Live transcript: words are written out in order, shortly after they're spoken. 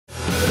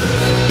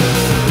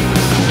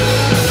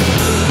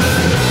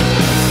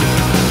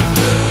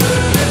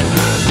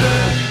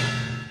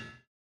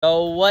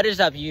So what is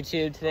up,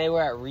 YouTube? Today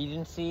we're at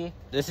Regency.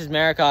 This is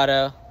Merrick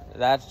Auto.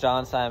 That's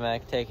John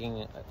Simek,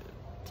 taking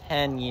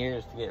 10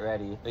 years to get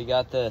ready. We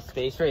got the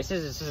space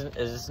races. Is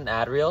this an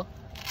ad reel?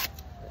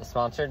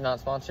 Sponsored, not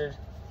sponsored?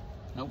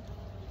 Nope.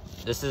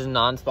 This is a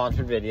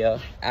non-sponsored video.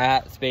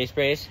 At Space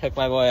Race, hook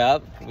my boy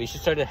up. We should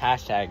start a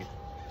hashtag.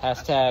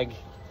 Hashtag,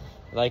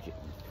 like,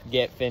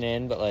 get Finn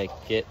in, but like,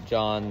 get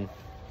John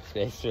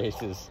Space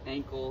Races.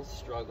 Ankles,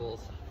 struggles.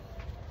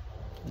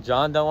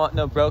 John don't want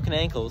no broken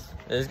ankles.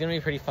 This is gonna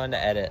be pretty fun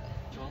to edit.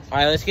 All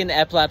right, let's get an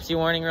epilepsy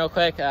warning real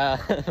quick.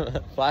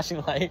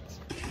 Flashing lights.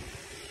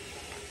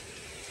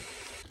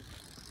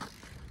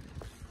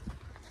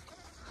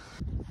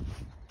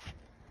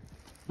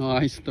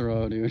 Nice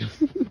throw, dude.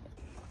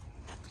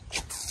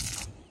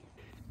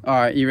 All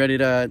right, you ready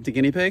to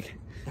guinea pig?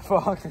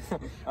 Fuck.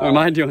 Or am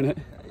I doing it?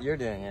 You're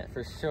doing it,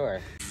 for sure.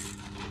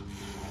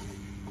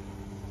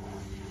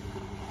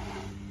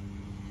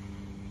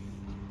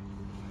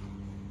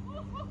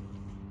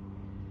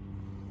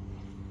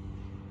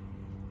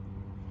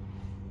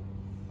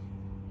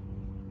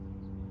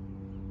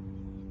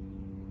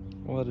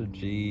 What a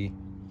G.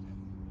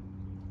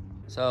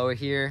 So we're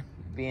here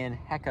being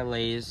hecka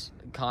lazy,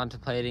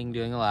 contemplating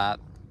doing a lap.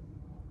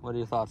 What are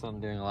your thoughts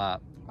on doing a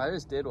lap? I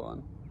just did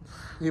one.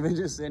 You've been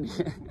just in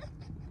here.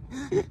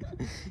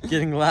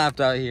 Getting lapped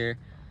out here.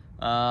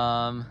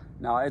 No,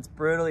 it's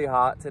brutally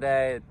hot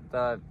today.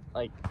 The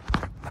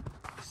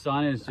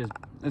sun is just,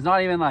 it's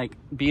not even like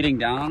beating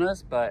down on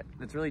us, but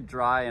it's really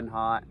dry and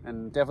hot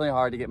and definitely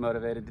hard to get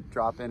motivated to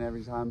drop in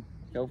every time.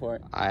 Go for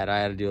it. All right, I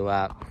had to do a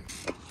lap.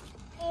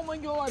 Oh my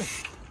God.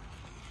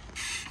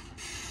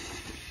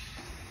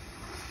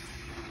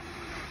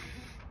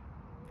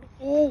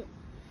 Oh.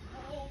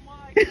 Oh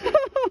my God.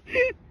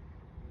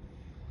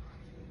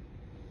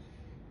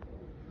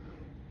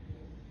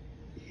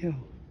 Yo.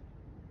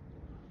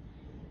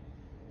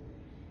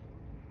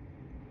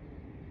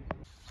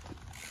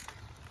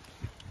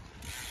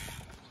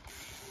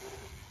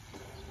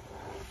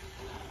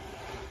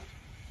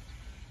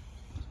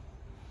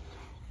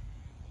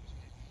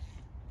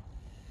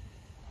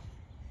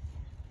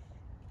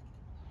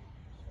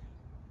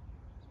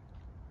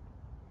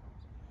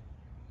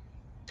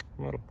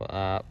 What a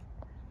lap.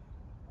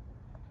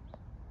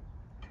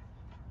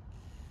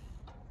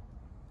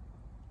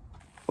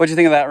 What'd you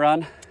think of that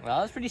run? Well,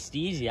 that was pretty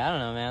steezy. I don't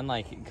know, man.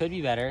 Like, it could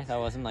be better. That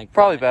wasn't like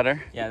Probably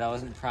better. Yeah, that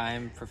wasn't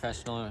prime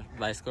professional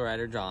bicycle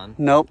rider John.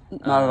 Nope,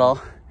 not at all.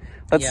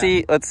 Let's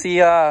yeah.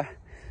 see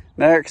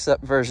Merrick's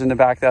version to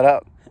back that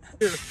up.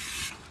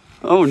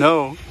 Oh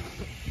no.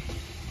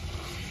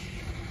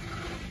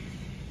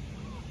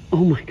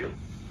 Oh my God.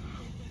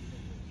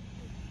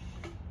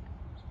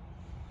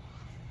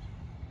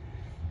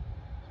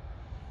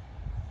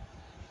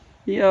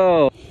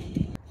 Yo.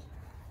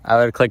 I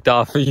would have clicked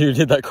off if you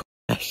did that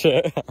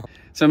shit.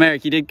 So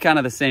Merrick, you did kind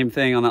of the same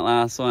thing on that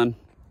last one.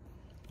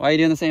 Why are you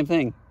doing the same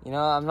thing? You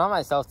know, I'm not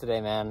myself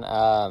today, man.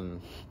 I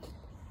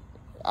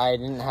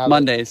didn't have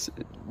Mondays.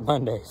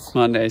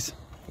 Mondays.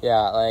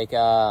 Yeah, like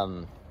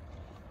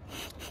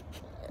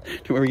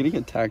We're gonna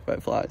get attacked by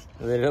flies.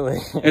 Literally.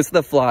 It's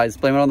the flies.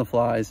 Blame it on the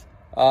flies.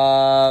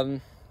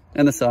 And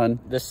the sun.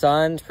 The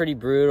sun's pretty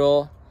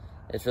brutal.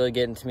 It's really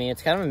getting to me.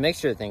 It's kind of a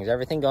mixture of things.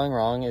 Everything going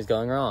wrong is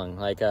going wrong.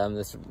 Like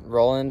this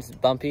Roland's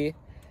bumpy.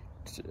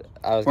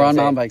 We're on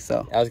mountain bikes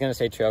though. I was gonna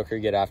say trail crew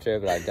get after it,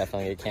 but I'd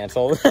definitely get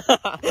canceled.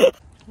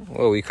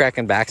 Whoa, we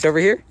cracking backs over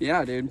here?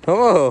 Yeah, dude.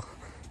 Oh,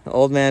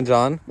 old man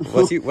John.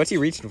 What's he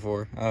reaching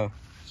for? Oh,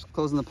 just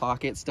closing the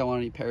pockets. Don't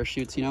want any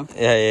parachutes, you know.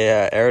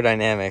 Yeah.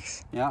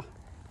 Aerodynamics. Yeah.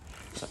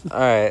 All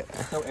right.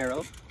 No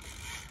arrow.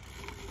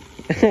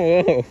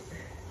 Whoa.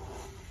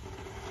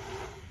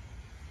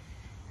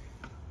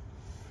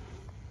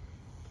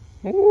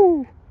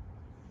 Woo.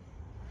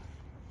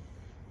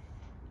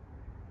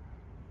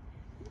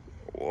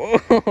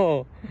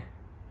 Whoa.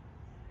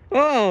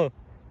 Whoa.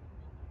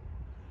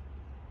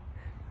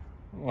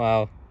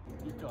 Wow.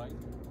 Keep going.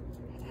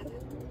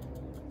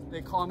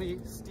 They call me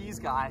Steve's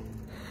guy.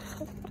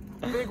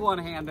 Big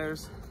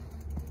one-handers.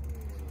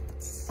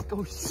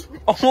 Go.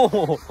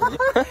 Oh.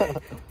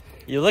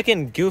 You're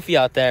looking goofy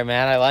out there,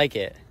 man. I like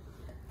it.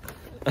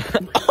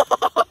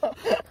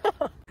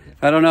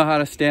 I don't know how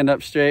to stand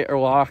up straight or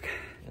walk.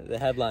 The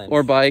headline.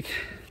 Or bike.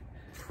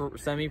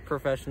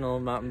 Semi-professional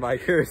mountain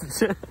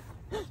bikers.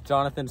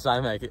 Jonathan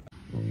Simek.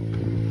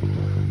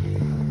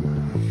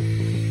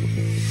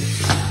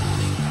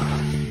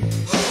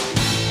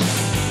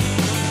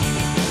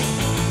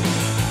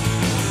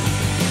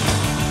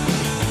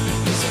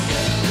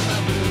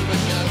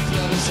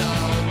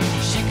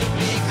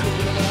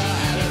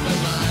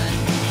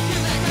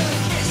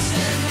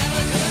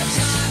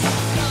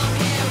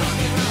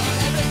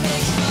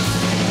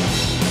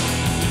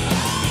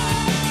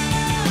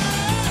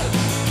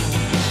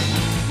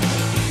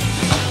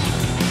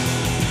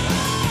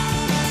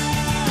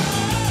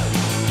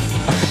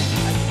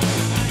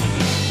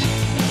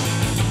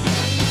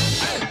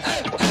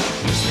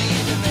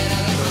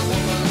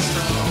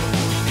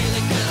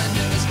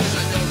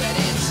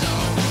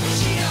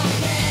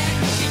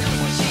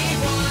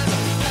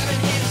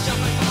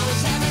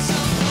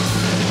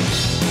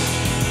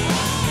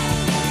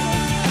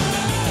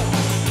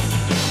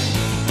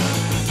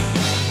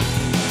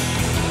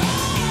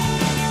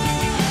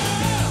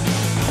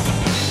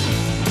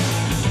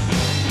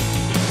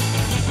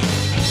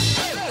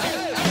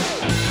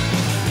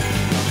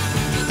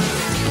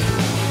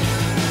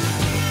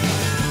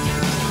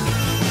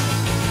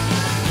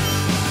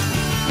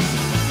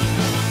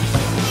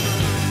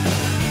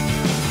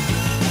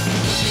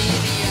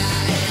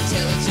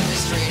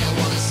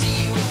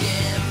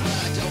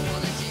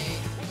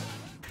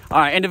 All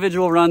right,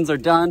 individual runs are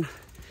done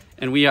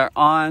and we are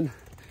on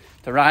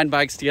to ride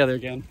bikes together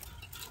again.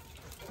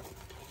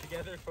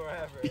 Together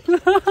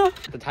forever.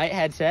 The tight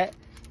headset.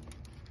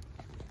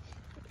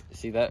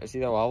 See that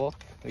wobble?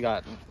 We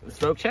got the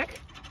stroke check.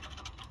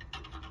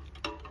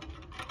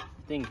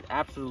 Thing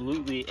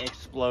absolutely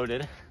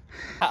exploded.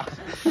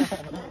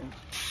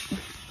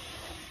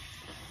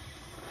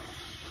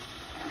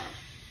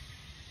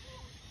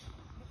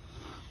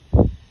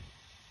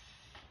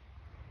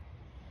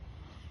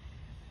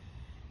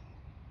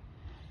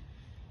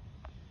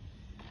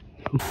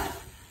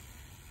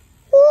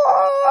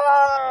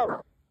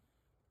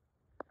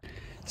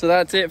 So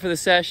that's it for the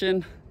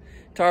session.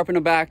 Tarping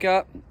them back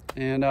up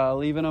and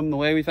leaving them the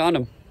way we found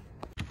them.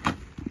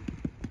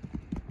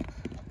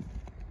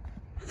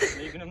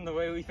 Leaving them the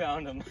way we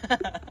found them.